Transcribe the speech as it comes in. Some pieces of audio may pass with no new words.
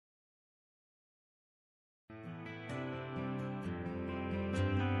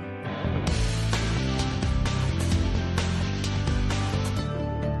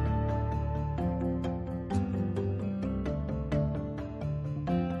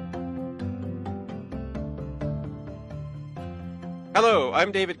Hello,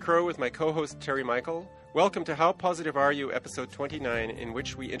 I'm David Crowe with my co-host Terry Michael. Welcome to How Positive Are You, episode 29, in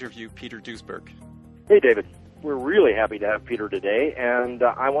which we interview Peter Duesberg. Hey, David. We're really happy to have Peter today, and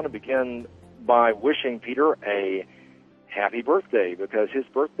I want to begin by wishing Peter a happy birthday, because his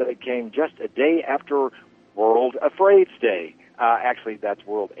birthday came just a day after World Afraids Day. Actually, that's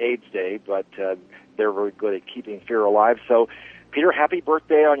World AIDS Day, but they're very good at keeping fear alive. So, Peter, happy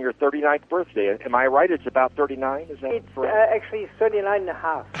birthday on your 39th birthday. Am I right? It's about 39? Is that correct? Actually 39 and a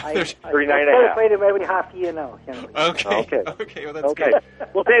half. I 39 and a half. celebrate him every half year now. You know. Okay, well, that's good.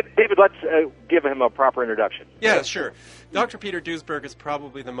 Well, David, let's give him a proper introduction. Yeah, sure. Dr. Peter Duesberg is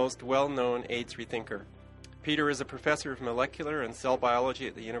probably the most well-known AIDS rethinker. Peter is a professor of molecular and cell biology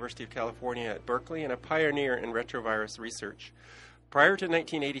at the University of California at Berkeley and a pioneer in retrovirus research. Prior to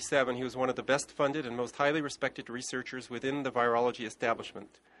 1987, he was one of the best-funded and most highly respected researchers within the virology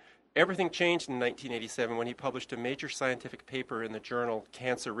establishment. Everything changed in 1987 when he published a major scientific paper in the journal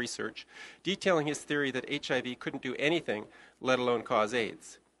Cancer Research, detailing his theory that HIV couldn't do anything, let alone cause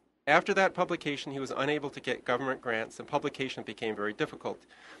AIDS. After that publication, he was unable to get government grants, and publication became very difficult.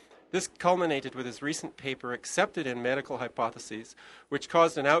 This culminated with his recent paper accepted in Medical Hypotheses, which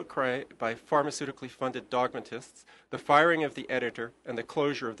caused an outcry by pharmaceutically funded dogmatists, the firing of the editor, and the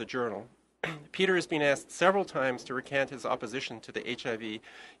closure of the journal. Peter has been asked several times to recant his opposition to the HIV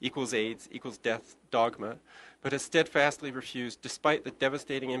equals AIDS equals death dogma, but has steadfastly refused despite the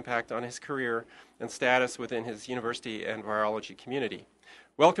devastating impact on his career and status within his university and virology community.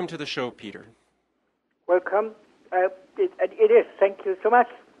 Welcome to the show, Peter. Welcome. It is. Thank you so much.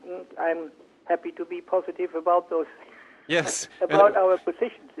 I'm happy to be positive about those. Yes. about our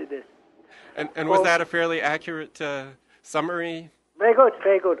positions in this. And was that a fairly accurate summary? Very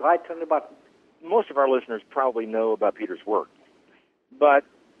good. Right on the button. Most of our listeners probably know about Peter's work, but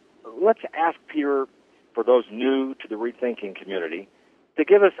let's ask Peter, for those new to the rethinking community, to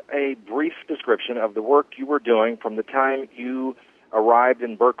give us a brief description of the work you were doing from the time you arrived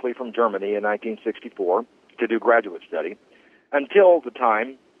in Berkeley from Germany in 1964 to do graduate study until the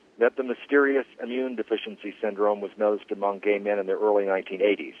time that the mysterious immune deficiency syndrome was noticed among gay men in the early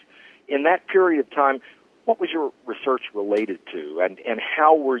 1980s. In that period of time, what was your research related to, and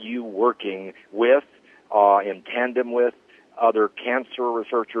how were you working with, in tandem with, other cancer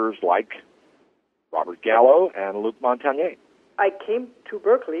researchers like Robert Gallo and Luc Montagnier? I came to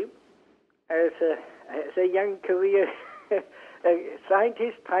Berkeley as a young career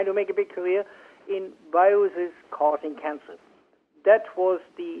scientist trying to make a big career in viruses causing cancer. That was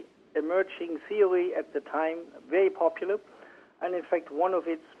the emerging theory at the time, very popular, and in fact one of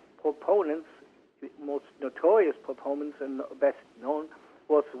its proponents, most notorious proponents and best known,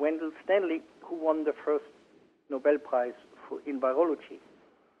 was Wendell Stanley, who won the first Nobel Prize in virology.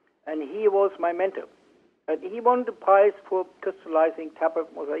 And he was my mentor. And he won the prize for crystallizing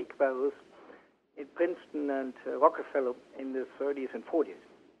tablet mosaic virus in Princeton and Rockefeller in the 30s and 40s.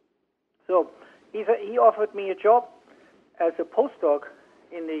 So he offered me a job as a postdoc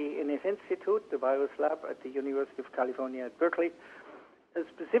in his institute, the virus lab at the University of California at Berkeley,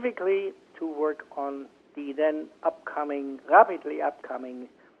 specifically to work on the then rapidly upcoming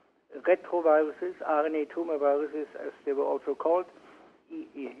retroviruses, RNA tumor viruses, as they were also called.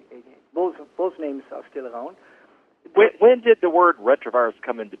 Both names are still around. When did the word retrovirus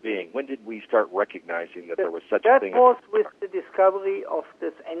come into being? When did we start recognizing that there was such a thing? That was with the discovery of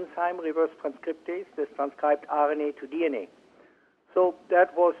this enzyme, reverse transcriptase, this transcribed RNA to DNA. So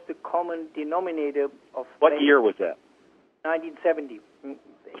that was the common denominator of... What year was that? 1970.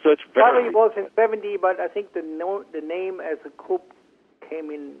 So it's Probably was in 70, but I think the name as a group came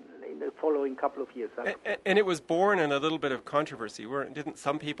in the following couple of years. And it was born in a little bit of controversy. Didn't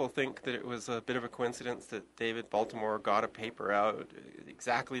some people think that it was a bit of a coincidence that David Baltimore got a paper out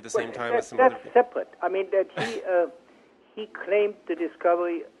exactly the same time as some other people? That's separate. I mean, that he claimed the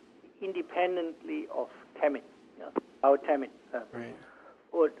discovery independently of Temin, our Temin, right.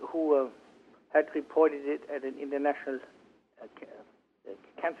 who had reported it at an international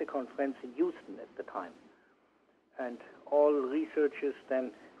cancer conference in Houston at the time. And all researchers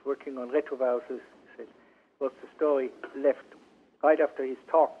then working on retroviruses said, was the story left right after his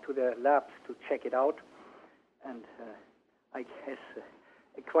talk to their labs to check it out. And I guess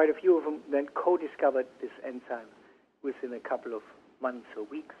quite a few of them then co-discovered this enzyme within a couple of months or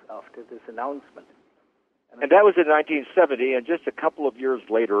weeks after this announcement. And that was in 1970, and just a couple of years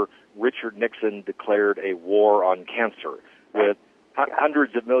later, Richard Nixon declared a war on cancer, with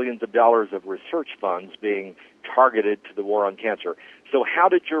hundreds of millions of dollars of research funds being targeted to the war on cancer. So how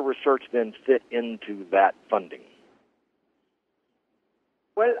did your research then fit into that funding?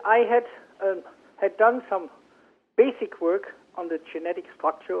 Well, I had done some basic work on the genetic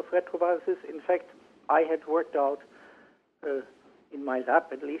structure of retroviruses. In fact, I had worked out in my lab,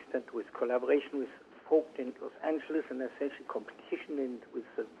 at least, and with collaboration with folk in Los Angeles and essentially competition with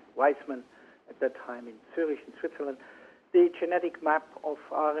Weizmann at that time in Zurich, in Switzerland, the genetic map of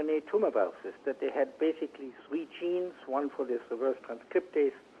RNA tumor viruses, that they had basically 3 genes, one for this reverse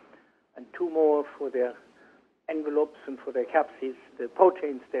transcriptase and 2 more for their envelopes and for their capsids, the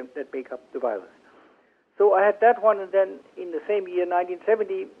proteins that make up the virus. So I had that one, and then in the same year,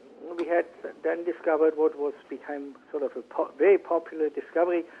 1970, we had then discovered what became sort of a very popular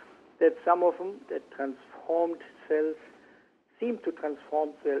discovery, that some of them that transformed cells seemed to transform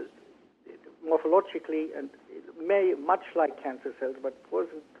cells morphologically and much like cancer cells, but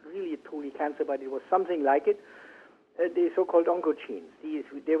wasn't really truly cancer, but it was something like it. The so-called oncogenes.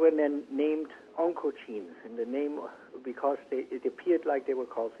 They were then named oncogenes in the name because it appeared like they were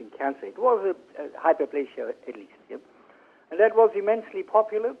causing cancer. It was a hyperplasia at least. Yeah? And that was immensely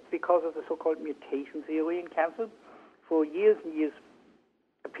popular because of the so-called mutation theory in cancer. For years and years,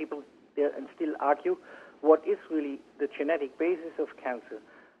 people there and still argue what is really the genetic basis of cancer.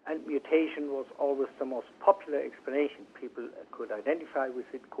 And mutation was always the most popular explanation. People could identify with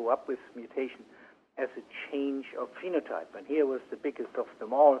it, go up with mutation as a change of phenotype. And here was the biggest of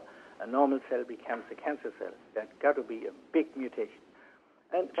them all. A normal cell becomes a cancer cell. That got to be a big mutation.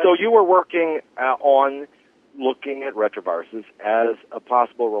 So you were working on looking at retroviruses as a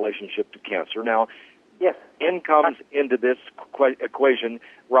possible relationship to cancer. Now, yes. In comes into this equation,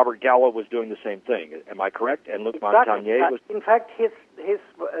 Robert Gallo was doing the same thing. Am I correct? And Luc Montagnier was... In fact, his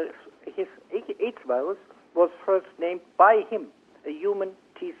AIDS virus was first named by him, a human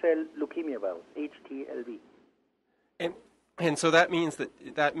T-cell leukemia virus, HTLV. And so that means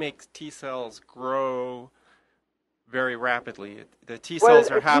that makes T cells grow very rapidly. The T cells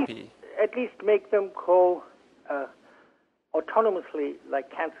are happy. At least make them grow autonomously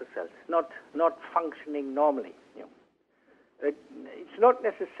like cancer cells, not functioning normally. You know. It's not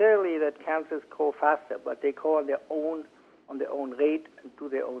necessarily that cancers grow faster, but they grow on their own rate and do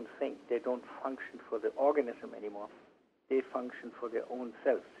their own thing. They don't function for the organism anymore. They function for their own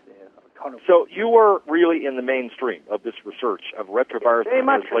cells. They're autonomous. So you were really in the mainstream of this research of retroviruses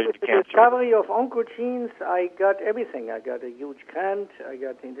related to cancer. The discovery of oncogenes, I got everything. I got a huge grant. I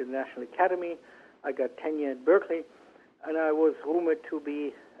got into the National Academy. I got tenure at Berkeley, and I was rumored to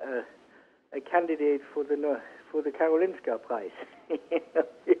be a candidate for the Karolinska Prize.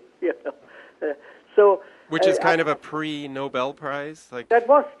 Which is kind of a pre-Nobel Prize? That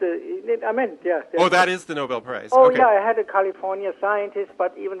was yeah. Oh, that is the Nobel Prize. Oh, okay. yeah, I had a California scientist,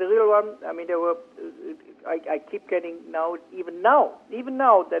 but even the real one, I mean, there were, I keep getting even now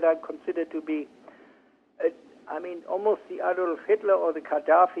that I consider to be, almost the Adolf Hitler or the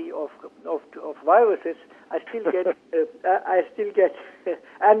Gaddafi of viruses. I still get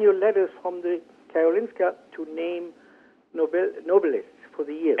annual letters from the Karolinska to name Nobelists for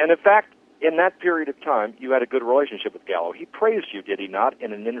the year. And in fact, in that period of time, you had a good relationship with Gallo. He praised you, did he not,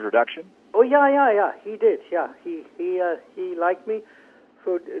 in an introduction? Oh, yeah, he did, yeah. He liked me.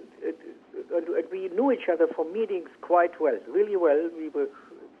 So we knew each other from meetings quite well, really well.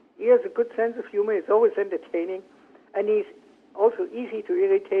 He has a good sense of humor. He's always entertaining. And he's also easy to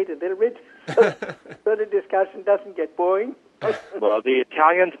irritate a little bit, so the discussion doesn't get boring. Well, the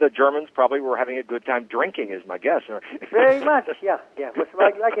Italians and the Germans probably were having a good time drinking, is my guess. Very much, yeah. It was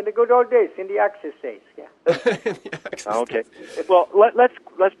like in the good old days, in the Axis days, yeah. Okay. Well,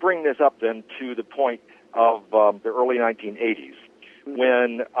 let's bring this up then to the point of the early 1980s,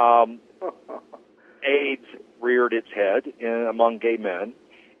 when AIDS reared its head among gay men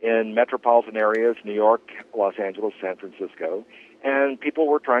in metropolitan areas, New York, Los Angeles, San Francisco, and people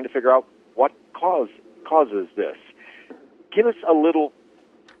were trying to figure out what causes this. Give us a little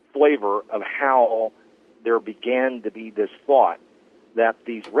flavor of how there began to be this thought that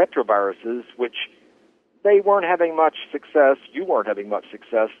these retroviruses, which they weren't having much success, you weren't having much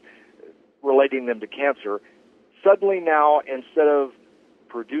success relating them to cancer, suddenly now, instead of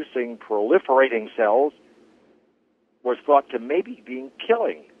producing proliferating cells, was thought to maybe being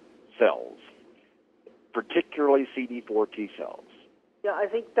killing cells, particularly CD4 T cells. Yeah, I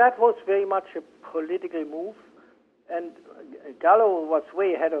think that was very much a political move. And Gallo was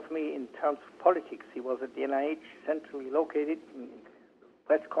way ahead of me in terms of politics. He was at the NIH, centrally located, in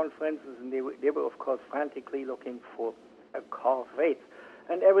press conferences, and they were, of course, frantically looking for a cause of AIDS.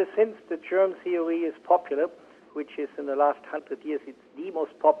 And ever since the germ theory is popular, which is in the last 100 years, it's the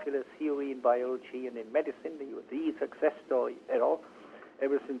most popular theory in biology and in medicine, the success story at all.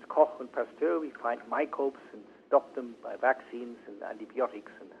 Ever since Koch and Pasteur, we find microbes and stop them by vaccines and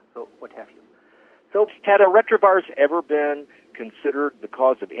antibiotics and so what have you. So, had a retrovirus ever been considered the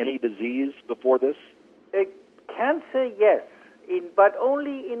cause of any disease before this? Cancer, yes, but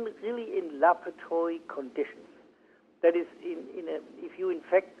only in laboratory conditions. That is, if you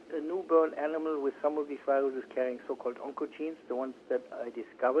infect a newborn animal with some of these viruses carrying so-called oncogenes, the ones that I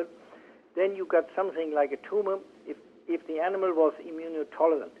discovered, then you got something like a tumor if the animal was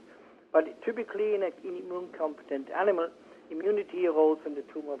immunotolerant. But typically in an immune-competent animal, immunity arose and the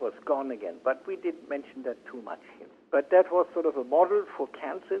tumor was gone again. But we didn't mention that too much here. But that was sort of a model for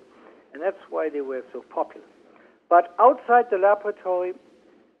cancer, and that's why they were so popular. But outside the laboratory,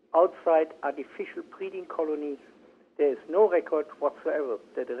 outside artificial breeding colonies, there is no record whatsoever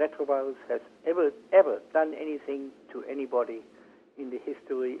that a retrovirus has ever done anything to anybody in the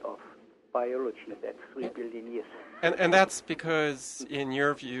history of biology. That's 3 billion years. And that's because, in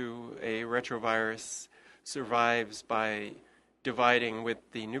your view, a retrovirus survives by dividing with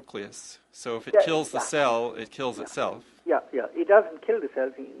the nucleus. So if it kills the cell, it kills itself. Yeah. It doesn't kill the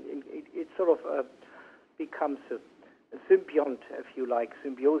cells. It sort of becomes a symbiont, if you like,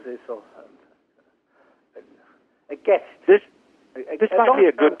 symbiosis or a guest. This might be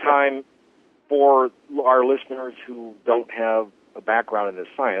a good time for our listeners who don't have a background in this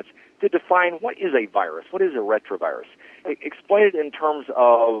science to define what is a virus, what is a retrovirus. Explain it in terms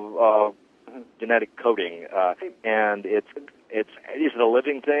of genetic coding, and is it a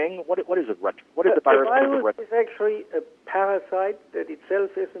living thing? What is a virus? The virus is actually a parasite that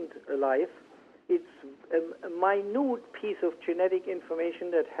itself isn't alive. It's a minute piece of genetic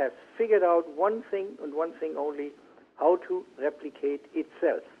information that has figured out one thing and one thing only: how to replicate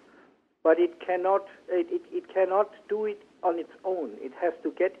itself. But it cannot do it on its own. It has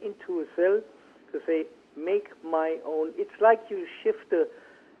to get into a cell to say, make my own. It's like you shift a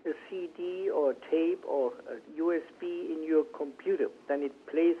CD or a tape or a USB in your computer. Then it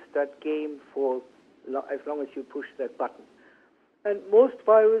plays that game for as long as you push that button. And most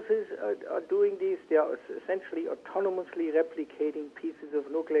viruses are doing this. They are essentially autonomously replicating pieces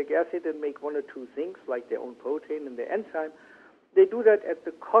of nucleic acid and make one or two things, like their own protein and their enzyme. They do that at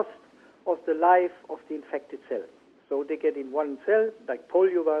the cost of the life of the infected cell. So they get in one cell, like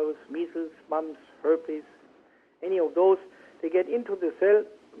poliovirus, measles, mumps, herpes, any of those. They get into the cell,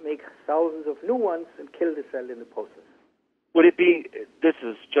 make thousands of new ones, and kill the cell in the process. Would it be, this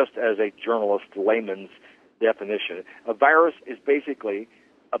is just as a journalist, layman's definition, a virus is basically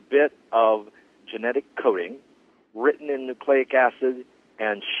a bit of genetic coding written in nucleic acid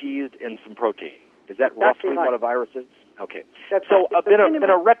and sheathed in some protein. Is that roughly what a virus is? Okay. So in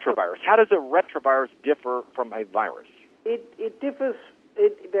a retrovirus, how does a retrovirus differ from a virus? It differs.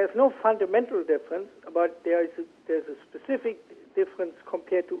 There's no fundamental difference, but there's a specific difference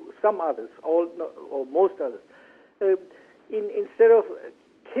compared to some others, or most others. Instead of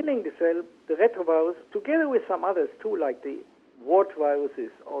killing the cell, the retrovirus, together with some others too, like the wart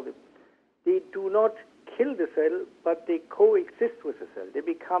viruses, they do not kill the cell, but they coexist with the cell. They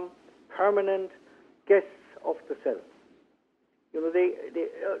become permanent guests of the cell.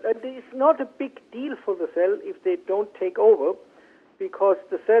 It's not a big deal for the cell if they don't take over, because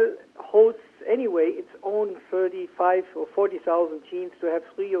the cell hosts anyway its own 35 or 40,000 genes. To have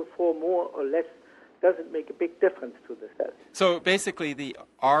 3 or 4 more or less doesn't make a big difference to the cell. So basically the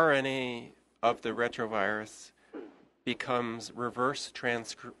RNA of the retrovirus becomes reverse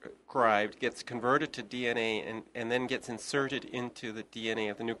transcribed, gets converted to DNA, and then gets inserted into the DNA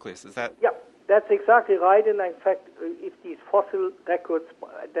of the nucleus. Is that? Yeah, that's exactly right. And in fact, if these fossil records,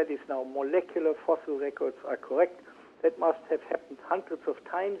 that is now molecular fossil records, are correct, that must have happened hundreds of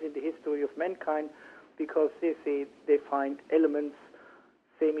times in the history of mankind, because they find elements,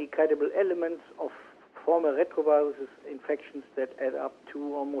 semi-credible elements of former retroviruses infections that add up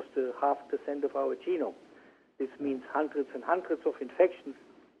to almost 0.5% of our genome. This means hundreds and hundreds of infections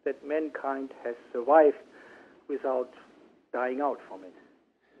that mankind has survived without dying out from it.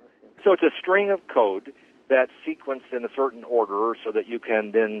 So it's a string of code that's sequenced in a certain order so that you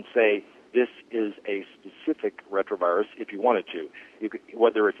can then say this is a specific retrovirus if you wanted to.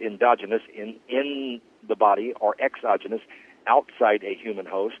 Whether it's endogenous in the body or exogenous outside a human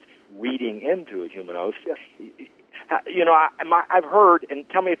host, reading into a human host. Yes. I've heard, and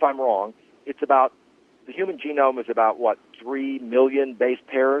tell me if I'm wrong, it's about, the human genome is about, 3 million base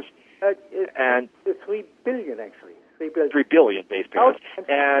pairs? And 3 billion, actually. 3 billion. 3 billion base pairs.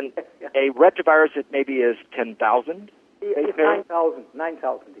 And a retrovirus, it maybe is 10,000 base pairs?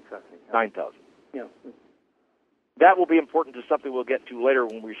 9,000 exactly. 9,000. Yeah. That will be important to something we'll get to later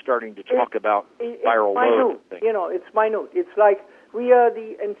when we're starting to talk about viral load. It's minute. It's like we are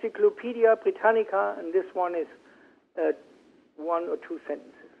the Encyclopedia Britannica, and this one is 1 or 2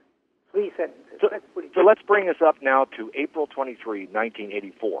 sentences. 3 sentences. So let's bring us up now to April 23,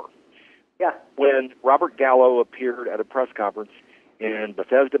 1984. Yeah. When Robert Gallo appeared at a press conference in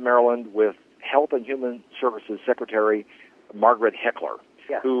Bethesda, Maryland, with Health and Human Services Secretary Margaret Heckler,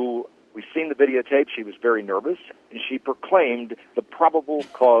 who, we've seen the videotape, she was very nervous, and she proclaimed the probable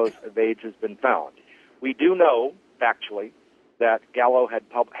cause of AIDS has been found. We do know, factually, that Gallo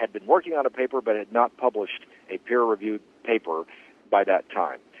had been working on a paper but had not published a peer-reviewed paper by that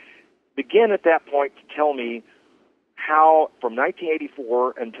time. Begin at that point to tell me how, from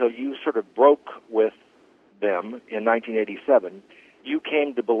 1984 until you sort of broke with them in 1987, you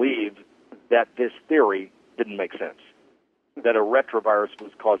came to believe that this theory didn't make sense, that a retrovirus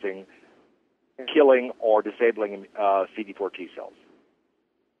was causing killing or disabling CD4 T cells.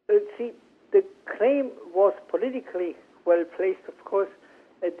 See, the claim was politically well placed, of course.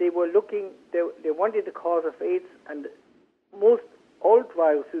 They were looking, they wanted the cause of AIDS, and most old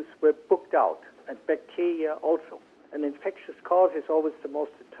viruses were booked out, and bacteria also. An infectious cause is always the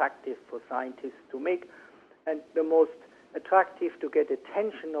most attractive for scientists to make, and the most attractive to get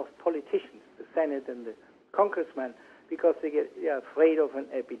attention of politicians, the Senate and the congressmen, because they are afraid of an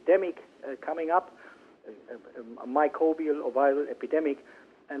epidemic coming up, a microbial or viral epidemic,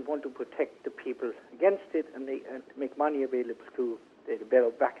 and want to protect the people against it, and they make money available to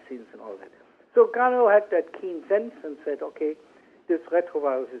develop vaccines and all that. So Gallo had that keen sense and said, okay, this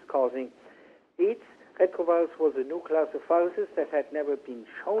retrovirus is causing AIDS. Retrovirus was a new class of viruses that had never been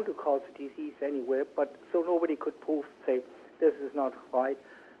shown to cause a disease anywhere, but so nobody could prove, say, this is not right.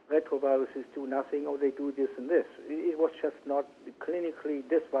 Retroviruses do nothing, or they do this and this. It was just not clinically,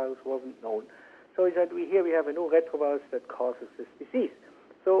 this virus wasn't known. So he said, we have a new retrovirus that causes this disease.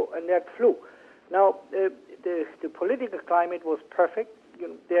 So, and that flew. Now, the political climate was perfect. You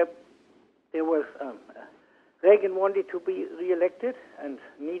know, there was Reagan wanted to be reelected and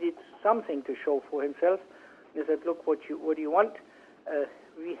needed something to show for himself. He said, look, what do you want?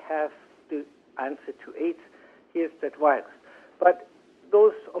 We have the answer to AIDS. Here's that virus. But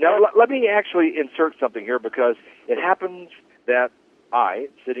those... Now, let me actually insert something here, because it happens that I,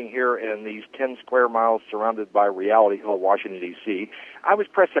 sitting here in these 10 square miles surrounded by reality called Washington, D.C., I was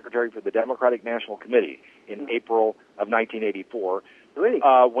press secretary for the Democratic National Committee in April of 1984, really?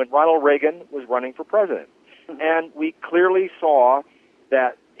 When Ronald Reagan was running for president. And we clearly saw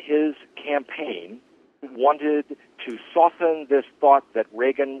that his campaign wanted to soften this thought that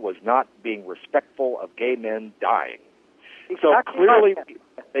Reagan was not being respectful of gay men dying. So clearly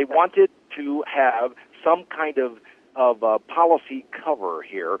they wanted to have some kind of policy cover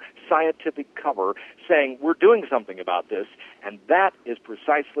here, scientific cover, saying we're doing something about this, and that is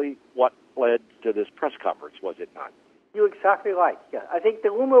precisely what led to this press conference, was it not? You're exactly right. Yeah, I think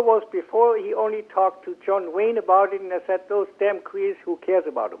the rumor was before he only talked to John Wayne about it, and I said, those damn queers, who cares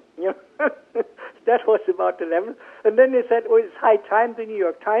about them? You know? That was about the level. And then they said, it's high time. The New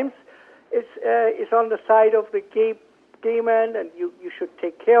York Times is on the side of the gay man, and you should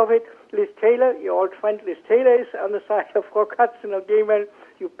take care of it. Liz Taylor, your old friend Liz Taylor, is on the side of Rock Hudson, a gay man.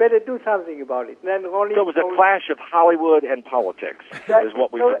 You better do something about it. And then Ronnie so it was a clash of Hollywood and politics, is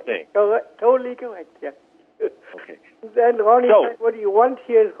what we would think. Totally correct, yeah. Okay. Then Ronnie said, what do you want?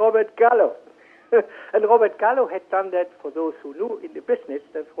 Here's Robert Gallo. And Robert Gallo had done that, for those who knew in the business.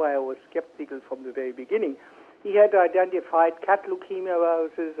 That's why I was skeptical from the very beginning. He had identified cat leukemia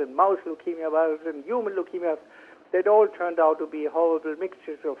viruses and mouse leukemia viruses and human leukemia. That all turned out to be horrible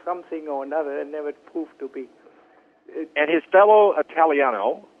mixtures of something or another and never proved to be. And his fellow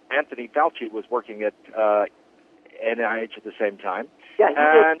Italiano, Anthony Fauci, was working at NIH at the same time.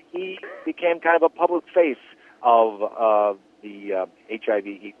 Yeah, he became kind of a public face of the HIV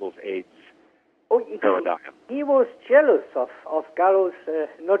equals AIDS paradigm. He was jealous of Gallo's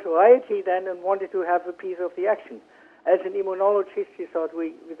notoriety then and wanted to have a piece of the action. As an immunologist, he thought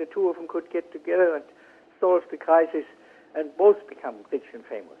the two of them could get together and solve the crisis and both become rich and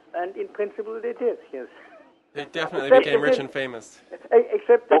famous. And in principle, they did, yes. They definitely became rich and famous.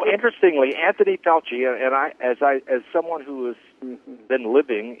 Except that interestingly, Anthony Fauci, and as someone who has been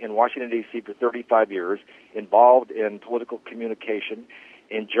living in Washington, D.C. for 35 years, involved in political communication,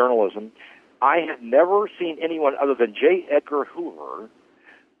 in journalism, I have never seen anyone other than J. Edgar Hoover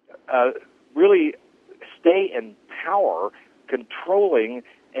really stay in power, controlling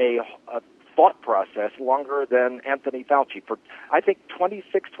a thought process longer than Anthony Fauci. For, I think,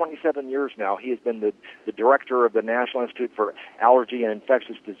 26, 27 years now, he has been the director of the National Institute for Allergy and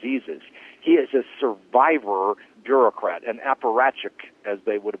Infectious Diseases. He is a survivor bureaucrat, an apparatchik, as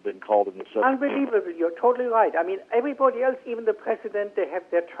they would have been called in the Soviet Union. Unbelievable. You're totally right. I mean, everybody else, even the president, they have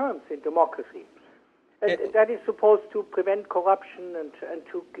their terms in democracy. And that is supposed to prevent corruption and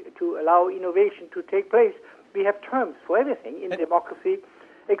to allow innovation to take place. We have terms for everything in democracy,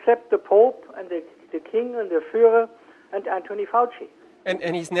 except the Pope and the King and the Führer and Anthony Fauci.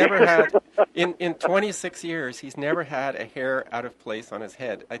 And he's never had, in 26 years, he's never had a hair out of place on his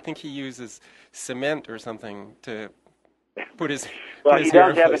head. I think he uses cement or something to put his Well, put his he hair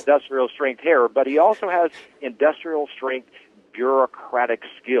does in have place. industrial strength hair, but he also has industrial strength bureaucratic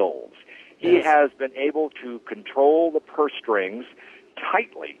skills. He Yes. has been able to control the purse strings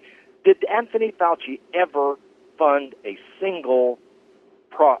tightly. Did Anthony Fauci ever fund a single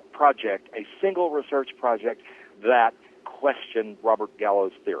project, a single research project that questioned Robert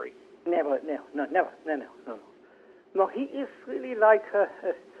Gallo's theory? Never. No, he is really like the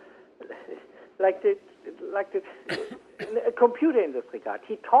computer in this regard.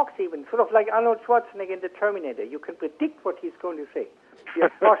 He talks even sort of like Arnold Schwarzenegger in The Terminator. You can predict what he's going to say. We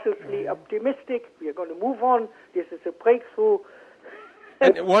are cautiously optimistic. We are going to move on. This is a breakthrough.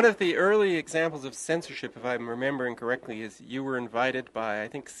 And one of the early examples of censorship, if I'm remembering correctly, is you were invited by, I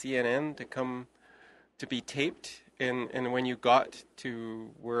think, CNN to come to be taped, and when you got to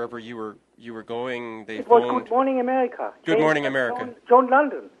wherever you were going, they It was phoned. Good Morning America. Good Morning America. Joan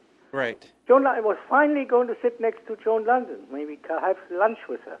London. Right. I was finally going to sit next to Joan London, maybe have lunch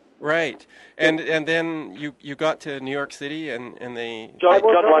with her. Right. And then you got to New York City, and they... John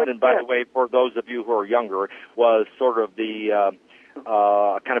London, by the way, for those of you who are younger, was sort of the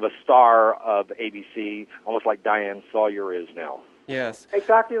kind of a star of ABC, almost like Diane Sawyer is now. Yes.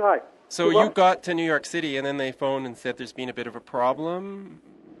 Exactly right. So you got to New York City, and then they phoned and said there's been a bit of a problem.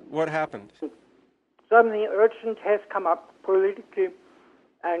 What happened? Something urgent has come up politically,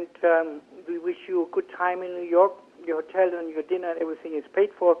 and we wish you a good time in New York. Your hotel and your dinner and everything is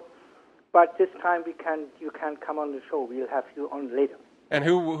paid for, but this time you can't come on the show. We'll have you on later. And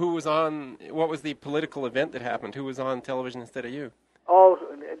who was on? What was the political event that happened? Who was on television instead of you? Oh,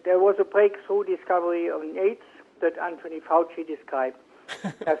 there was a breakthrough discovery of AIDS that Anthony Fauci described.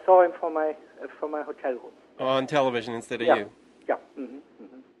 I saw him from my hotel room. On television instead of you. Yeah. Mm-hmm.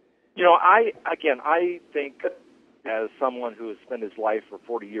 Mm-hmm. You know, I think, as someone who has spent his life for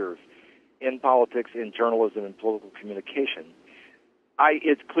 40 years in politics, in journalism, and political communication,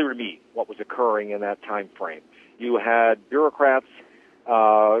 it's clear to me what was occurring in that time frame. You had bureaucrats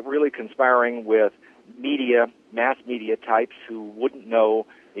really conspiring with mass media types who wouldn't know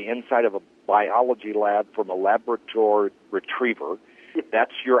the inside of a biology lab from a laboratory retriever.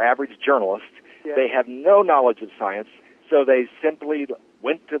 That's your average journalist. Yeah. They have no knowledge of science, so they simply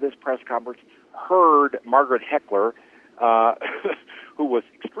went to this press conference, heard Margaret Heckler, who was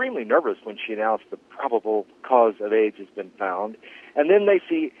extremely nervous when she announced the probable cause of AIDS has been found, and then they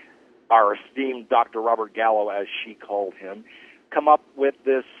see our esteemed Dr. Robert Gallo, as she called him, come up with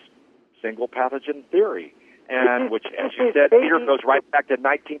this single pathogen theory, and which, as you said, Peter, goes right back to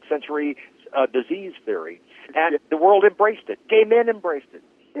 19th century disease theory. And the world embraced it. Gay men embraced it.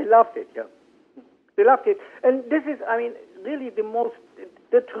 They loved it, yeah. They loved it. And this is, really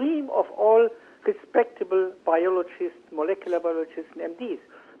the dream of all respectable biologists, molecular biologists, and MDs.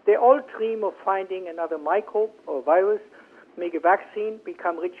 They all dream of finding another microbe or virus, make a vaccine,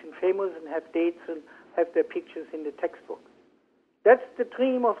 become rich and famous, and have dates and have their pictures in the textbook. That's the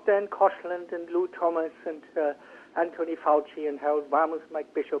dream of Dan Koshland and Lou Thomas and Anthony Fauci and Harold Varmus,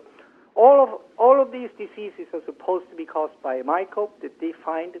 Mike Bishop. All of these diseases are supposed to be caused by a microbe that they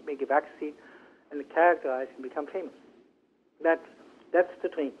find, make a vaccine, and characterize and become famous. That's the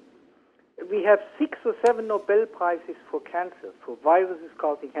dream. We have 6 or 7 Nobel Prizes for cancer, for viruses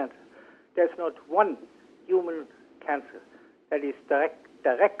causing cancer. There's not one human cancer that is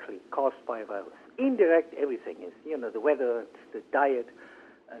directly caused by a virus. Indirect, everything is, the weather, the diet,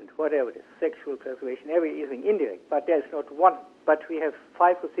 and whatever it is, sexual preservation, everything indirect. But there's not one. But we have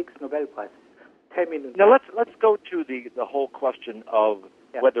 5 or 6 Nobel Prizes. 10 million. Now let's go to the whole question of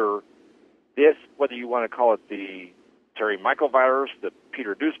whether you want to call it the Terry Michael virus, the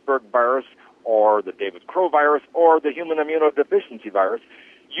Peter Duesberg virus, or the David Crowe virus, or the human immunodeficiency virus.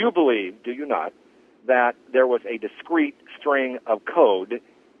 You believe, do you not, that there was a discrete string of code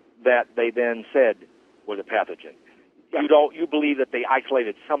that they then said was a pathogen? Yeah. You believe that they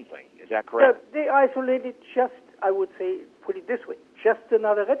isolated something. Is that correct? They isolated just, I would say, put it this way, just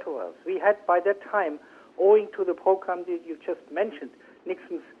another retrovirus. We had by that time, owing to the program that you just mentioned,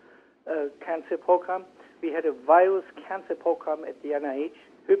 Nixon's cancer program, we had a virus cancer program at the NIH.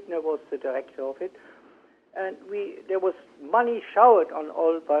 Hübner was the director of it. And there was money showered on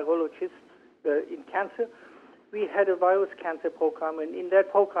all virologists in cancer. We had a virus cancer program, and in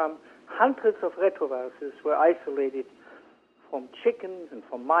that program, hundreds of retroviruses were isolated from chickens and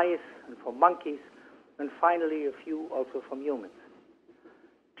from mice and from monkeys and finally a few also from humans.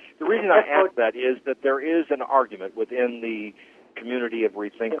 The reason I ask that is that there is an argument within the community of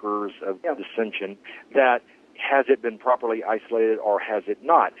rethinkers of dissension that has it been properly isolated or has it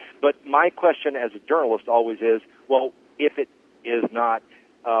not? But my question as a journalist always is, well, if it is not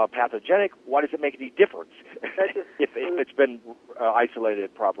pathogenic, why does it make any difference if it's been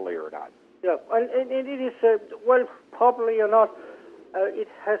isolated properly or not? Yeah, and it is, well, properly or not, it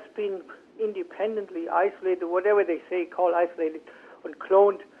has been independently isolated, whatever they say, called isolated and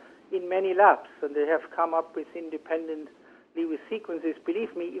cloned in many labs, and they have come up with independently with sequences.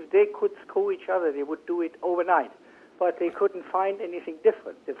 Believe me, if they could screw each other, they would do it overnight. But they couldn't find anything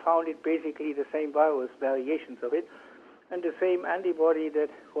different. They found it basically the same virus, variations of it, and the same antibody that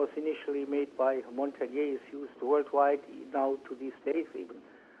was initially made by Montagnier is used worldwide now to these days even.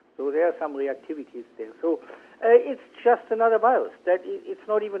 So there are some reactivities there. So it's just another virus. That it's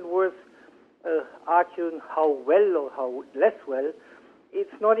not even worth arguing how well or how less well.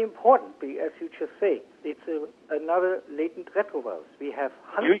 It's not important, as you just say. It's another latent retrovirus. We have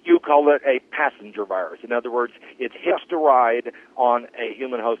hundreds. You call it a passenger virus. In other words, it hitched a ride on a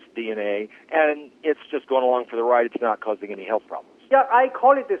human host DNA, and it's just going along for the ride. It's not causing any health problems. Yeah, I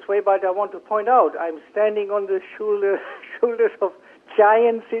call it this way, but I want to point out I'm standing on the shoulders of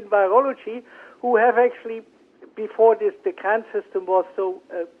giants in virology who have actually, before the CAN system was so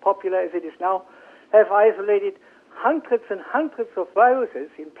popular as it is now, have isolated hundreds and hundreds of viruses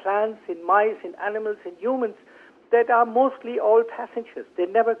in plants, in mice, in animals, in humans that are mostly all passengers. They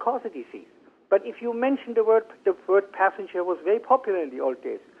never cause a disease. But if you mention the word passenger was very popular in the old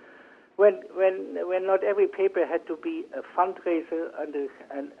days, when not every paper had to be a fundraiser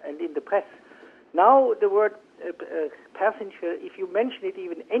and in the press. Now the word passenger, if you mention it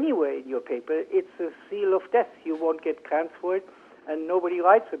even anywhere in your paper, it's a seal of death. You won't get grants for it, and nobody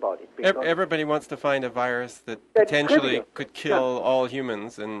writes about it. Everybody wants to find a virus that potentially could kill all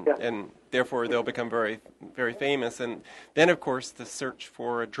humans, and therefore they'll become very, very famous. And then, of course, the search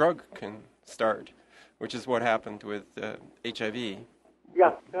for a drug can start, which is what happened with HIV.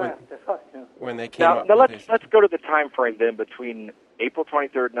 Yeah, that's right. Yeah. When they came up with let's go to the time frame then between April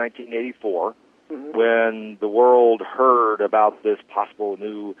 23rd, 1984, when the world heard about this possible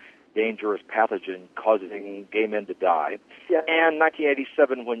new dangerous pathogen causing gay men to die, and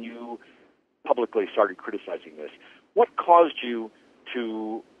 1987 when you publicly started criticizing this. What caused you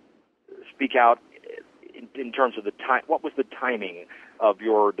to speak out in terms of the time? What was the timing of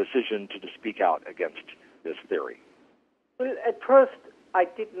your decision to speak out against this theory? Well, at first, I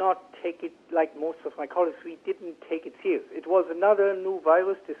did not take it like most of my colleagues. We didn't take it serious. It was another new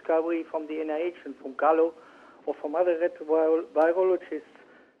virus discovery from the NIH and from Gallo or from other virologists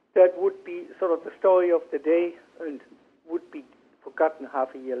that would be sort of the story of the day and would be forgotten half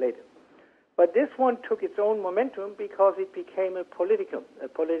a year later. But this one took its own momentum because it became a political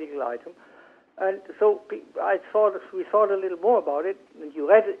item. And so we thought a little more about it, and you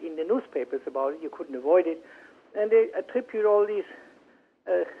read it in the newspapers about it, you couldn't avoid it, and they attribute all these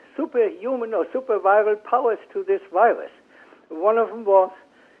superhuman or super viral powers to this virus. One of them was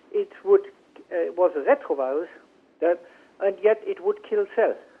it was a retrovirus, and yet it would kill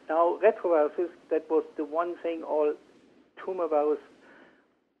cells. Now, retroviruses, that was the one thing all tumor virus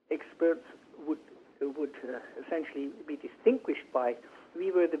experts would essentially be distinguished by.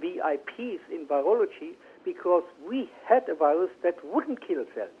 We were the VIPs in virology because we had a virus that wouldn't kill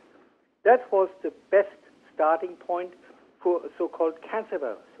cells. That was the best starting point for a so-called cancer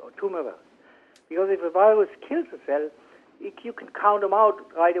virus or tumor virus. Because if a virus kills a cell, you can count them out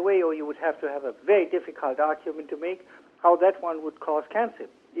right away, or you would have to have a very difficult argument to make how that one would cause cancer.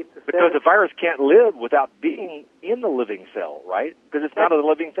 Because the virus can't live without being in the living cell, right? Because it's not a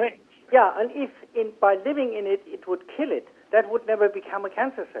living thing. Yeah, and if by living in it, it would kill it, that would never become a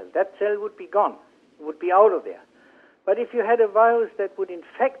cancer cell. That cell would be gone, would be out of there. But if you had a virus that would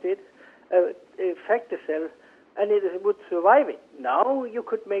infect the cell, and it would survive it, now you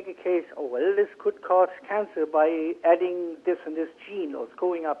could make a case, this could cause cancer by adding this and this gene or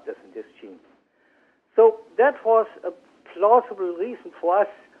screwing up this and this gene. So that was a plausible reason for us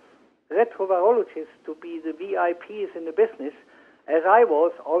retrovirologists to be the VIPs in the business, as I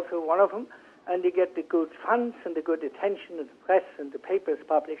was also one of them, and they get the good funds and the good attention and the press and the papers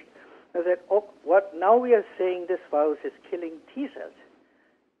published. I said, now we are saying this virus is killing T cells.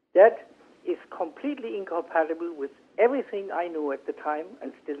 That is completely incompatible with everything I knew at the time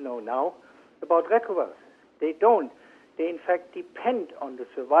and still know now about retroviruses. They don't. They, in fact, depend on the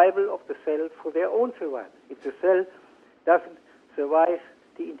survival of the cell for their own survival. If the cell doesn't survive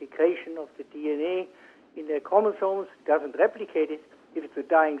the integration of the DNA in their chromosomes, doesn't replicate it, if it's a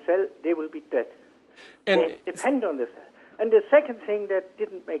dying cell, they will be dead. And they depend on this. And the second thing that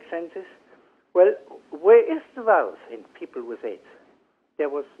didn't make sense is, well, where is the virus in people with AIDS? There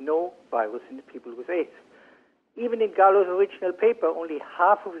was no virus in the people with AIDS. Even in Gallo's original paper, only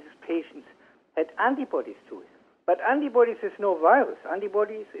half of his patients had antibodies to it. But antibodies is no virus.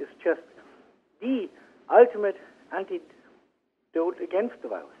 Antibodies is just the ultimate antidote against the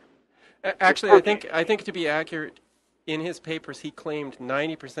virus. Actually, I think to be accurate, in his papers he claimed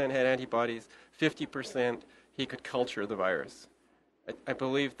 90% had antibodies, 50% he could culture the virus. I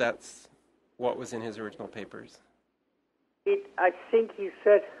believe that's what was in his original papers. I think he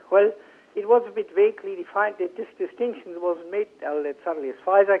said, well, it was a bit vaguely defined that this distinction wasn't made that subtly. As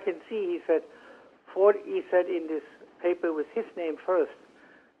far as I can see, he said in this paper with his name first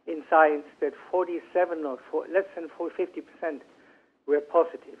in Science that 47 or less than 50% were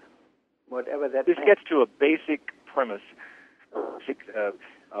positive, whatever that This meant. gets to a basic premise,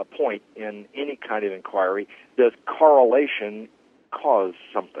 point in any kind of inquiry. Does correlation cause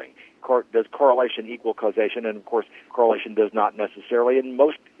something? Does correlation equal causation? And of course, correlation does not necessarily, in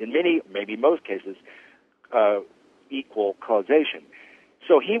many, maybe most cases, equal causation.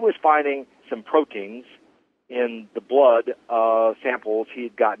 So he was finding some proteins in the blood samples he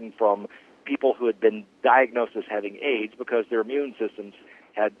had gotten from people who had been diagnosed as having AIDS because their immune systems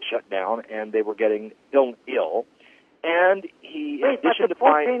had shut down and they were getting ill. And he, Wait, but the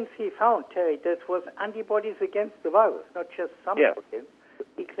proteins he found, Terry, this was antibodies against the virus, not just some proteins.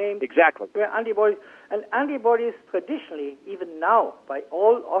 He claimed exactly were antibodies, and antibodies traditionally, even now, by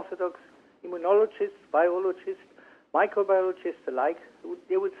all orthodox immunologists, virologists, microbiologists alike,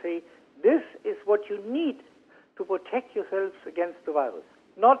 they would say this is what you need to protect yourselves against the virus.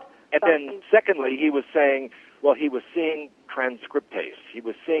 And then, secondly, he was saying, well, he was seeing transcriptase. He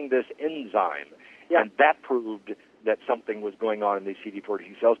was seeing this enzyme, and that proved that something was going on in these CD4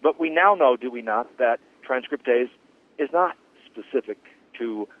 T cells. But we now know, do we not, that transcriptase is not specific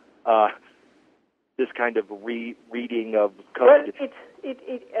to this kind of reading of code. Well,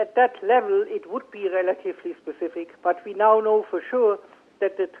 at that level, it would be relatively specific, but we now know for sure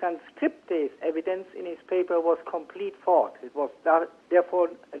that the transcriptase evidence in his paper was complete fraud. It was therefore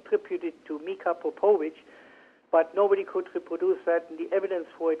attributed to Mika Popovich, but nobody could reproduce that, and the evidence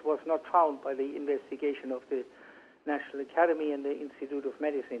for it was not found by the investigation of the National Academy and the Institute of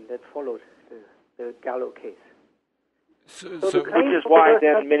Medicine that followed the Gallo case. Which is why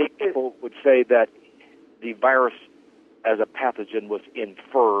then many people would say that the virus as a pathogen was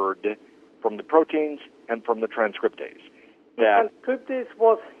inferred from the proteins and from the transcriptase. Transcriptase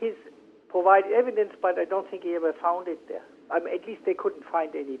was his provided evidence, but I don't think he ever found it there. At least they couldn't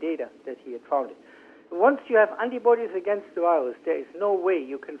find any data that he had found it. Once you have antibodies against the virus, there is no way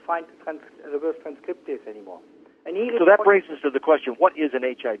you can find the reverse transcriptase anymore. And so that brings us to the question, what is an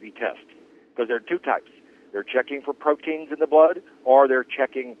HIV test? Because there are two types. They're checking for proteins in the blood, or they're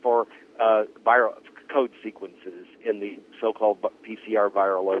checking for viral code sequences in the so-called PCR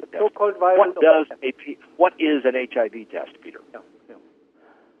viral load test. What is an HIV test, Peter?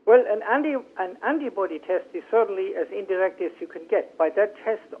 Well, an antibody test is certainly as indirect as you can get. By that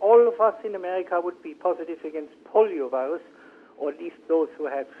test, all of us in America would be positive against poliovirus, or at least those who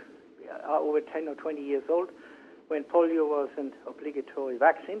are over 10 or 20 years old, when polio was an obligatory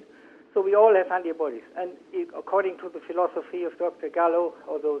vaccine. So we all have antibodies. And according to the philosophy of Dr. Gallo,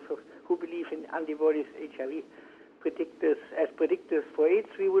 or those who believe in antibodies, HIV, as predictors for AIDS,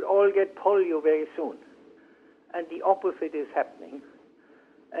 we would all get polio very soon. And the opposite is happening.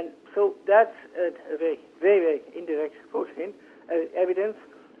 And so that's a very, very, very indirect evidence,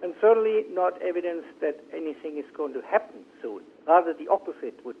 and certainly not evidence that anything is going to happen soon. Rather, the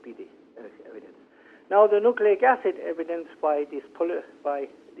opposite would be the evidence. Now, the nucleic acid evidence that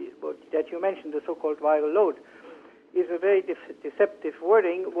you mentioned, the so-called viral load, is a very deceptive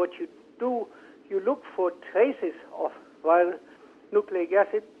wording. What you do, you look for traces of viral nucleic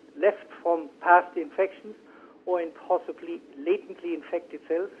acid left from past infections or in possibly latently infected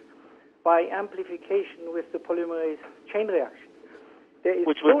cells by amplification with the polymerase chain reaction. There is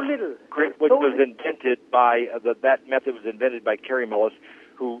was invented by, that method was invented by Kerry Mullis,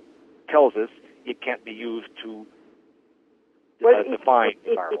 who tells us it can't be used to define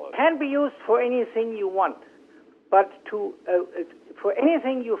viral load. It can be used for anything you want, but for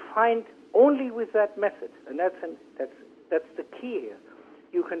anything you find only with that method, and that's the key here.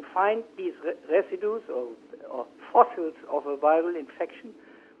 You can find these residues or fossils of a viral infection,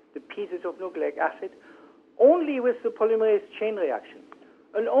 the pieces of nucleic acid, only with the polymerase chain reaction,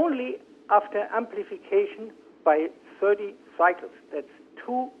 and only after amplification by 30 cycles. That's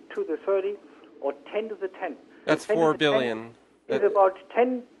 2 to the 30 or 10 to the 10. That's 4 billion. It's about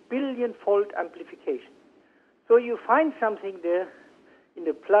 10 billion-fold amplification. So you find something there in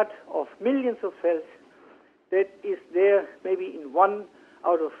the blood of millions of cells that is there maybe in 1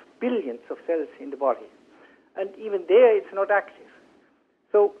 out of billions of cells in the body. And even there, it's not active.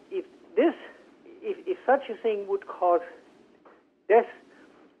 So if such a thing would cause death,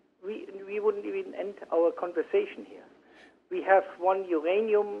 we wouldn't even end our conversation here. We have one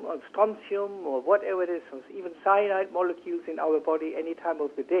uranium or strontium or whatever it is, or even cyanide molecules in our body any time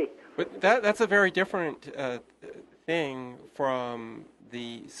of the day. But that's a very different thing from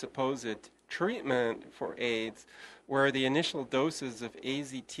the supposed treatment for AIDS, where the initial doses of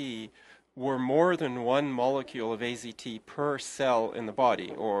AZT were more than 1 molecule of AZT per cell in the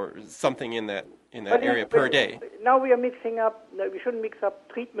body, or something in that area per day. Now we are mixing up. No, we shouldn't mix up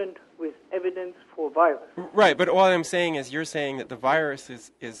treatment with evidence for virus. Right, but all I'm saying is you're saying that the virus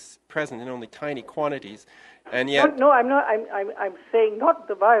is present in only tiny quantities, and yet... No, I'm not. I'm saying not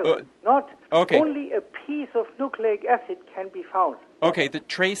the virus. Okay. Only a piece of nucleic acid can be found. Okay, the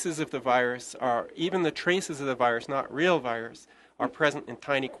traces of the virus are, even the traces of the virus, not real virus, are present in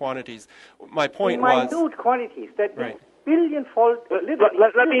tiny quantities. My point was... minute quantities, that right. Billion-fold...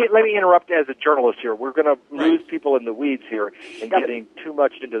 Let me interrupt as a journalist here. We're going to lose people in the weeds here and getting too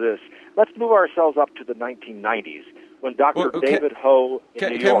much into this. Let's move ourselves up to the 1990s when Dr. David Ho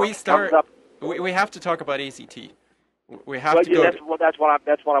in New York we start, comes up... We have to talk about AZT. We have to go... That's what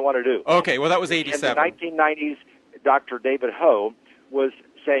I want to do. Okay, well, that was 87. In the 1990s, Dr. David Ho was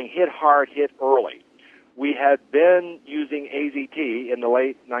saying hit hard, hit early. We had been using AZT in the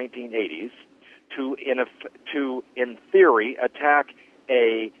late 1980s to, in theory, attack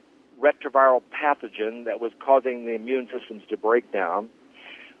a retroviral pathogen that was causing the immune systems to break down.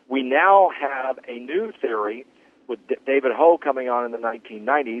 We now have a new theory with David Ho coming on in the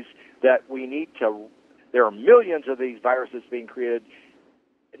 1990s that we need to, there are millions of these viruses being created,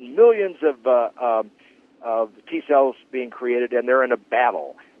 millions of T cells being created, and they're in a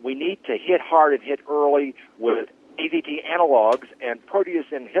battle. We need to hit hard and hit early with AZT analogs and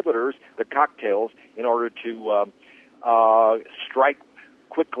protease inhibitors, the cocktails, in order to strike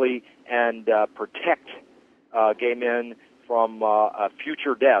quickly and protect gay men from a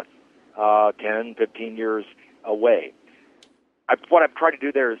future death 10, 15 years away. What I've tried to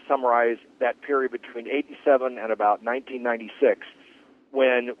do there is summarize that period between 87 and about 1996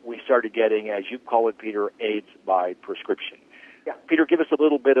 when we started getting, as you call it, Peter, AIDS by prescription. Yeah. Peter, give us a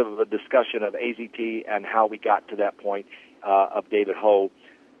little bit of a discussion of AZT and how we got to that point of David Ho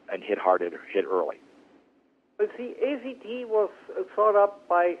and hit hard and hit early. Well, see, AZT was thought up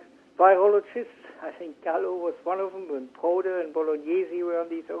by virologists. I think Gallo was one of them, and Broder and Bolognesi were on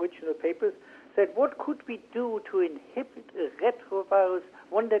these original papers, said, what could we do to inhibit a retrovirus,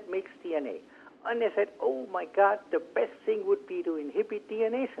 one that makes DNA? And they said, oh, my God, the best thing would be to inhibit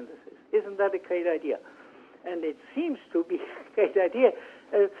DNA synthesis. Isn't that a great idea? And it seems to be a great idea.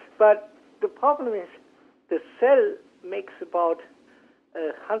 But the problem is the cell makes about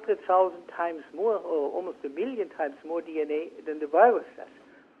 100,000 times more, or almost 1 million times more DNA than the virus does.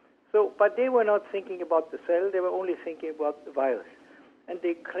 So, but they were not thinking about the cell. They were only thinking about the virus. And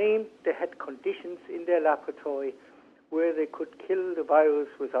they claimed they had conditions in their laboratory where they could kill the virus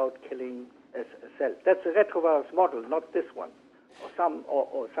without killing a cell. That's a retrovirus model, not this one, or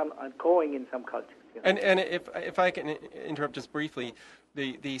some growing in some cultures. You know? And if I can interrupt just briefly,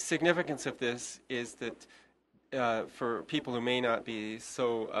 the significance of this is that for people who may not be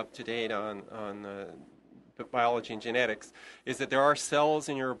so up to date on biology and genetics, is that there are cells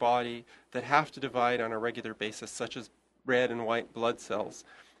in your body that have to divide on a regular basis, such as red and white blood cells.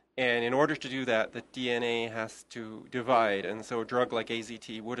 And in order to do that, the DNA has to divide, and so a drug like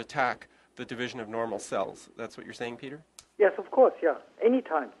AZT would attack the division of normal cells. That's what you're saying, Peter? Yes, of course, yeah.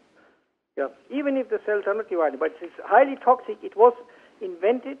 Anytime. Yeah. Even if the cells are not divided. But it's highly toxic. It was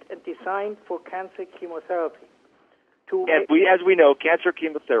invented and designed for cancer chemotherapy. As we know, cancer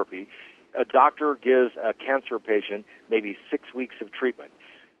chemotherapy, a doctor gives a cancer patient maybe 6 weeks of treatment,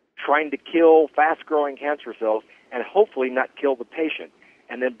 trying to kill fast-growing cancer cells and hopefully not kill the patient,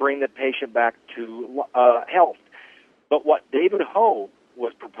 and then bring the patient back to health. But what David Ho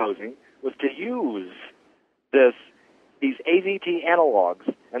was proposing was to use these AZT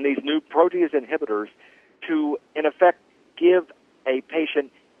analogs and these new protease inhibitors to, in effect, give a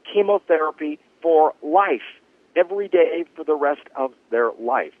patient chemotherapy for life, every day for the rest of their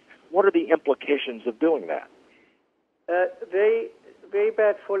life. What are the implications of doing that? Very, very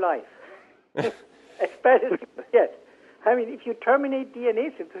bad for life. As bad as yet. I mean, if you terminate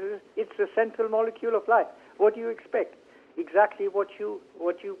DNA synthesis, it's the central molecule of life. What do you expect? Exactly what you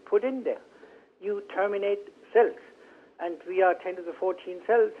put in there. You terminate cells. And we are 10 to the 14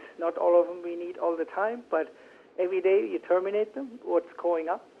 cells. Not all of them we need all the time, but every day you terminate them. What's going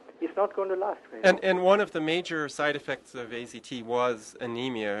up is not going to last very long. And one of the major side effects of AZT was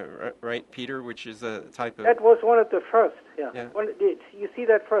anemia, right, Peter, which is a type of... That was one of the first, yeah. Yeah. You see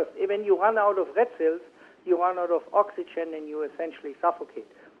that first. When you run out of red cells, you run out of oxygen and you essentially suffocate.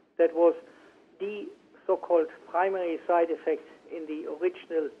 That was the so-called primary side effect in the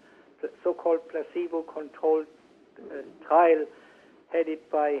original so-called placebo-controlled trial headed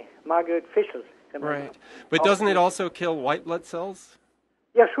by Margaret Fischel. Right. But doesn't it also kill white blood cells?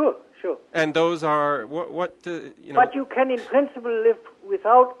 Yeah, sure. And those are, But you can, in principle, live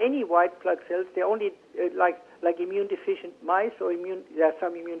without any white blood cells. They're only like immune-deficient mice or there are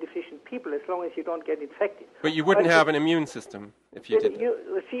some immune-deficient people, as long as you don't get infected. But you wouldn't have an immune system if you did that.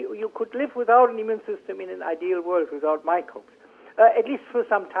 You could live without an immune system in an ideal world without microbes, at least for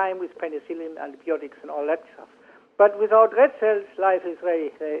some time with penicillin, antibiotics, and all that stuff. But without red cells, life is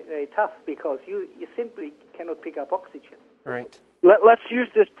very, very, very tough because you simply cannot pick up oxygen. Right. Let's use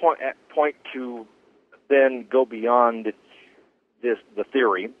this point to then go beyond the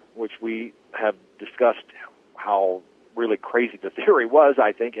theory, which we have discussed how really crazy the theory was,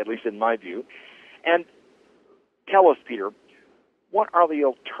 I think, at least in my view. And tell us, Peter, what are the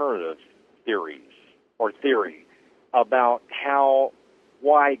alternative theories or theory about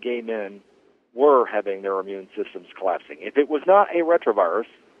why gay men were having their immune systems collapsing? If it was not a retrovirus,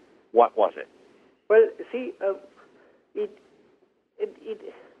 what was it? Well, see,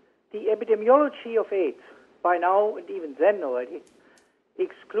 the epidemiology of AIDS, by now and even then already,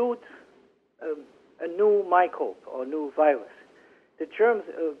 excludes a new microbe or new virus. The germs,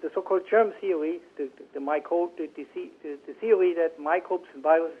 the so-called germ theory, the theory that microbes and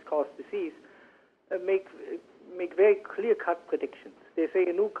viruses cause disease, make very clear-cut predictions. They say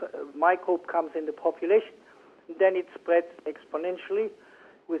a new microbe comes in the population, and then it spreads exponentially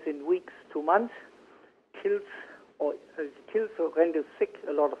within weeks to months, kills or renders sick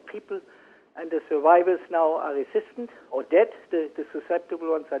a lot of people, and the survivors now are resistant or dead. The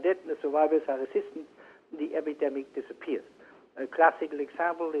susceptible ones are dead, and the survivors are resistant. The epidemic disappears. A classical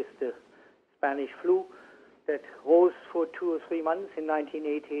example is the Spanish flu that rose for 2 or 3 months in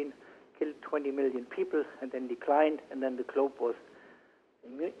 1918, killed 20 million people, and then declined, and then the globe was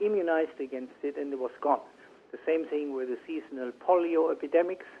immunized against it, and it was gone. The same thing with the seasonal polio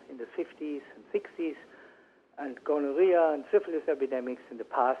epidemics in the 50s and 60s, and gonorrhea and syphilis epidemics in the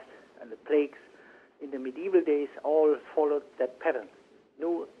past, and the plagues in the medieval days all followed that pattern.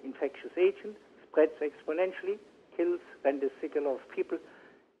 New infectious agent spreads exponentially, kills, renders sick a lot of people,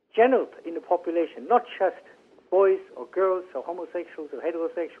 general in the population, not just boys or girls or homosexuals or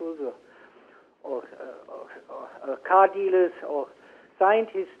heterosexuals or car dealers or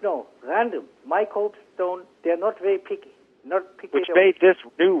scientists. No, random. Microbes they're not very picky. Which made this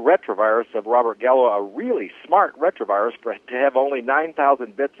new retrovirus of Robert Gallo a really smart retrovirus to have only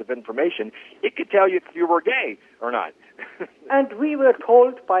 9,000 bits of information. It could tell you if you were gay or not. And we were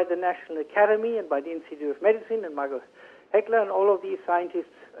told by the National Academy and by the Institute of Medicine and Margaret Heckler and all of these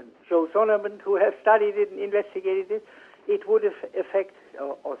scientists and Joe Zondervan who have studied it and investigated it, it would affect,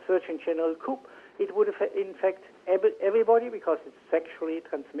 or Surgeon General Koop, it would infect everybody because it's sexually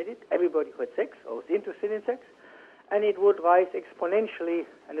transmitted, everybody who had sex or was interested in sex. And it would rise exponentially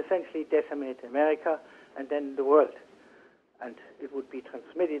and essentially decimate America and then the world. And it would be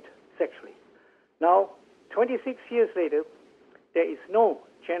transmitted sexually. Now, 26 years later, there is no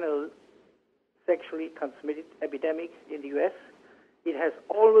general sexually transmitted epidemic in the U.S. It has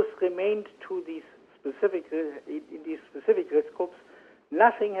always remained to these specific risk groups.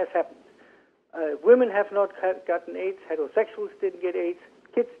 Nothing has happened. Women have not gotten AIDS. Heterosexuals didn't get AIDS.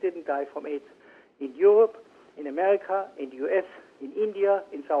 Kids didn't die from AIDS. In Europe, in America, in the U.S., in India,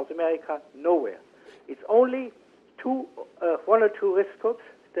 in South America, nowhere. It's only 1 or 2 risk groups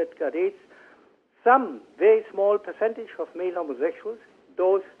that got AIDS. Some very small percentage of male homosexuals,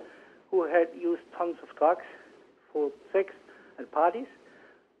 those who had used tons of drugs for sex and parties,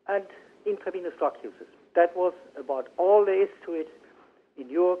 and intravenous drug users. That was about all there is to it in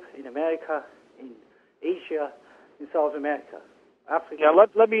Europe, in America, in Asia, in South America, Africa. Now,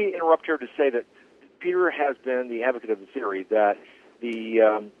 let me interrupt here to say that Peter has been the advocate of the theory that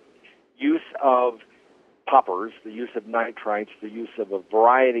the use of poppers, the use of nitrites, the use of a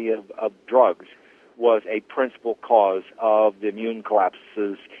variety of drugs was a principal cause of the immune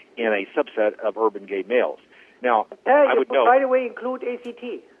collapses in a subset of urban gay males. Now, I would know. By the way, include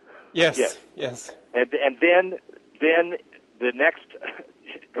ACT. Yes. And then the next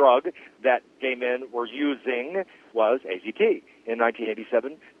drug that gay men were using was AZT. in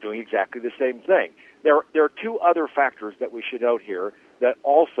 1987 doing exactly the same thing. There are two other factors that we should note here that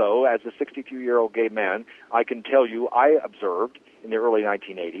also, as a 62-year-old gay man, I can tell you I observed in the early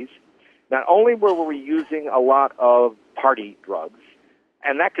 1980s. Not only were we using a lot of party drugs,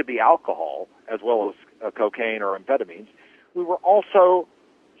 and that could be alcohol as well as cocaine or amphetamines, we were also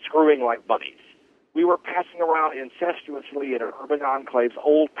screwing like bunnies. We were passing around incestuously in urban enclaves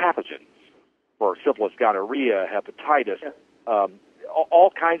old pathogens for syphilis, gonorrhea, hepatitis,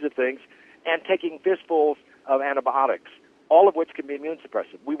 all kinds of things, and taking fistfuls of antibiotics, all of which can be immune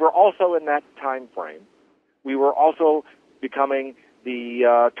suppressive. We were also in that time frame, we were also becoming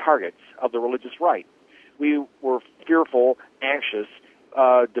the targets of the religious right. We were fearful, anxious,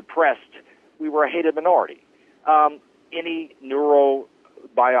 depressed. We were a hated minority. Any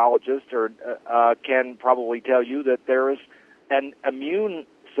neurobiologist or can probably tell you that there is an immune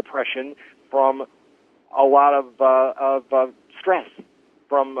suppression from a lot of stress,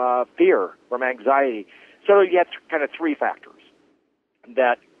 from fear, from anxiety. So you have kind of three factors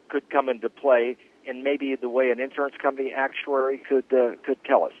that could come into play, and maybe the way an insurance company actuary could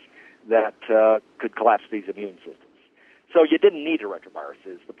tell us that could collapse these immune systems. So you didn't need a retrovirus,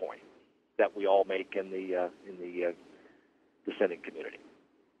 is the point that we all make in the dissenting community.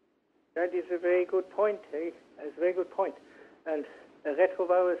 That is a very good point. That's a very good point. And a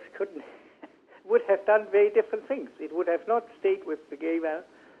retrovirus would have done very different things. It would have not stayed with the gay man.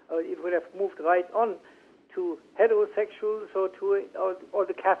 It would have moved right on to heterosexuals or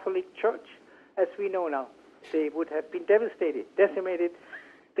the Catholic Church, as we know now. They would have been devastated, decimated,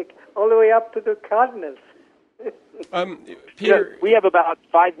 all the way up to the cardinals. Peter, we have about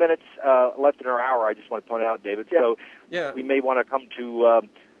 5 minutes left in our hour. I just want to point out, David. So we may want to come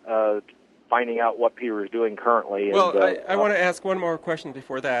to finding out what Peter is doing currently. Well, I want to ask one more question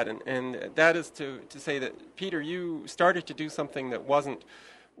before that, and that is to say that, Peter, you started to do something that wasn't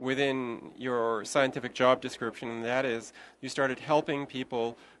within your scientific job description, and that is you started helping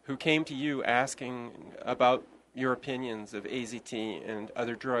people who came to you asking about your opinions of AZT and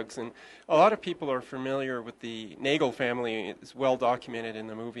other drugs. And a lot of people are familiar with the Nagel family. It's well documented in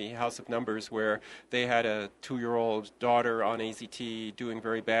the movie House of Numbers, where they had a 2-year-old daughter on AZT doing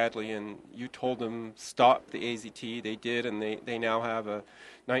very badly, and you told them stop the AZT. They did, and they now have a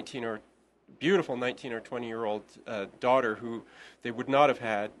beautiful 19 or 20-year-old daughter who they would not have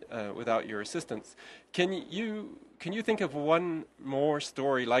had without your assistance. Can you think of one more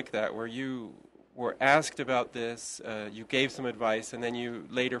story like that where you were asked about this, you gave some advice, and then you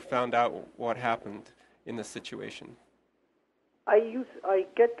later found out what happened in this situation? I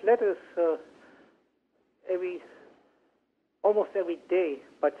get letters almost every day,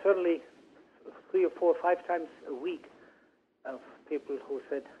 but certainly 3 or 4 or 5 times a week, of people who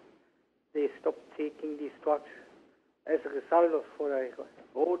said they stopped taking these drugs as a result of what I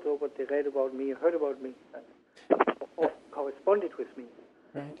wrote or what they read about me, heard about me, or corresponded with me.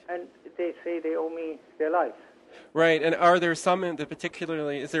 Right. And they say they owe me their lives. Right, and are there some that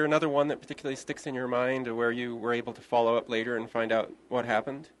particularly, is there another one that particularly sticks in your mind where you were able to follow up later and find out what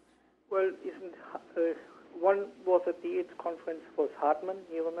happened? Well, one was at the AIDS conference, was Hartman.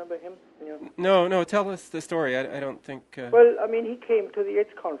 You remember him? No, tell us the story. I don't think... Well, I mean, he came to the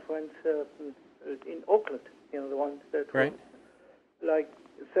AIDS conference in Oakland, the one that right. was like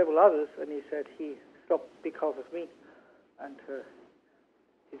several others, and he said he stopped because of me. And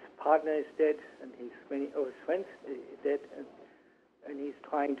his partner is dead, and many of his friends is dead, and he's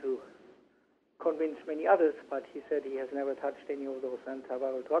trying to convince many others, but he said he has never touched any of those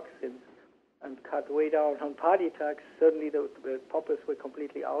antiviral drugs since, and cut way down on party drugs. Certainly the poppers were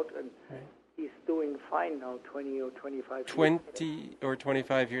completely out, and he's doing fine now, 20 or 25 20 or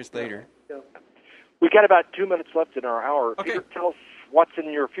 25 years later. Yeah. We got about 2 minutes left in our hour. Okay. Peter, tell us what's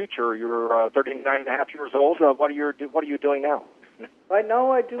in your future. You're 39 and a half years old. What are you doing now? Right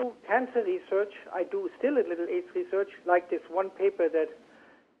now I do cancer research. I do still a little AIDS research, like this one paper that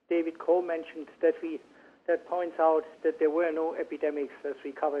David Crowe mentioned that points out that there were no epidemics, as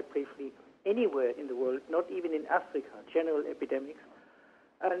we covered briefly, anywhere in the world, not even in Africa, general epidemics.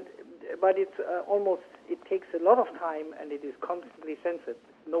 But it's it takes a lot of time, and it is constantly censored.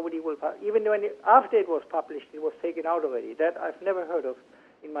 Nobody will, even after it was published, it was taken out already. That I've never heard of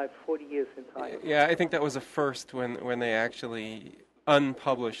in my 40 years in science. Yeah, I think that was a first when they actually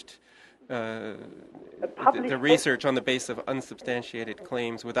unpublished the research on the basis of unsubstantiated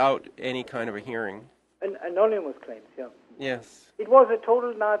claims without any kind of a hearing. Anonymous claims, yeah. Yes. It was a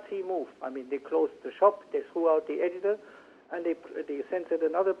total Nazi move. I mean, they closed the shop, they threw out the editor, and they censored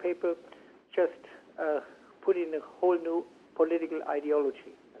another paper, just put in a whole new political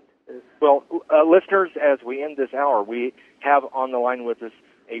ideology. Well, listeners, as we end this hour, we have on the line with us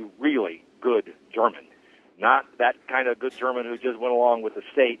a really good German. Not that kind of good German who just went along with the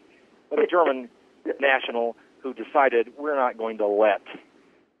state, but a German national who decided we're not going to let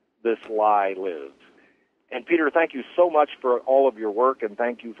this lie live. And Peter, thank you so much for all of your work, and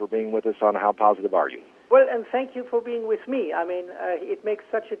thank you for being with us on How Positive Are You? Well, and thank you for being with me. I mean, it makes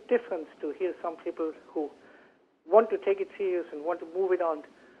such a difference to hear some people who want to take it serious and want to move it on,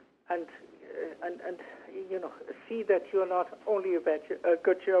 and you know, see that you're not only a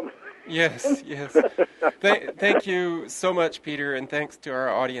good German. Yes, yes. Thank you so much, Peter, and thanks to our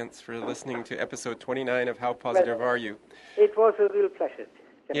audience for listening to episode 29 of How Positive Are You? It was a real pleasure.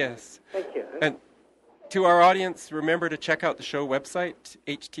 Yes. Thank you. And to our audience, remember to check out the show website,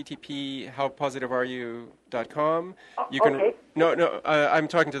 http://howpositiveareyou.com. You can okay. No, I'm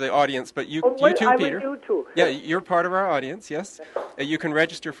talking to the audience, but you well, too, I Peter. Will you too. Yeah, you're part of our audience, yes. You can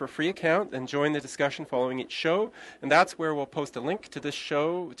register for a free account and join the discussion following each show, and that's where we'll post a link to this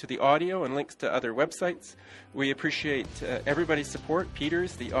show, to the audio, and links to other websites. We appreciate everybody's support,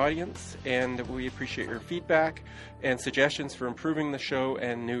 Peter's, the audience, and we appreciate your feedback and suggestions for improving the show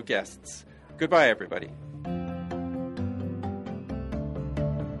and new guests. Goodbye, everybody.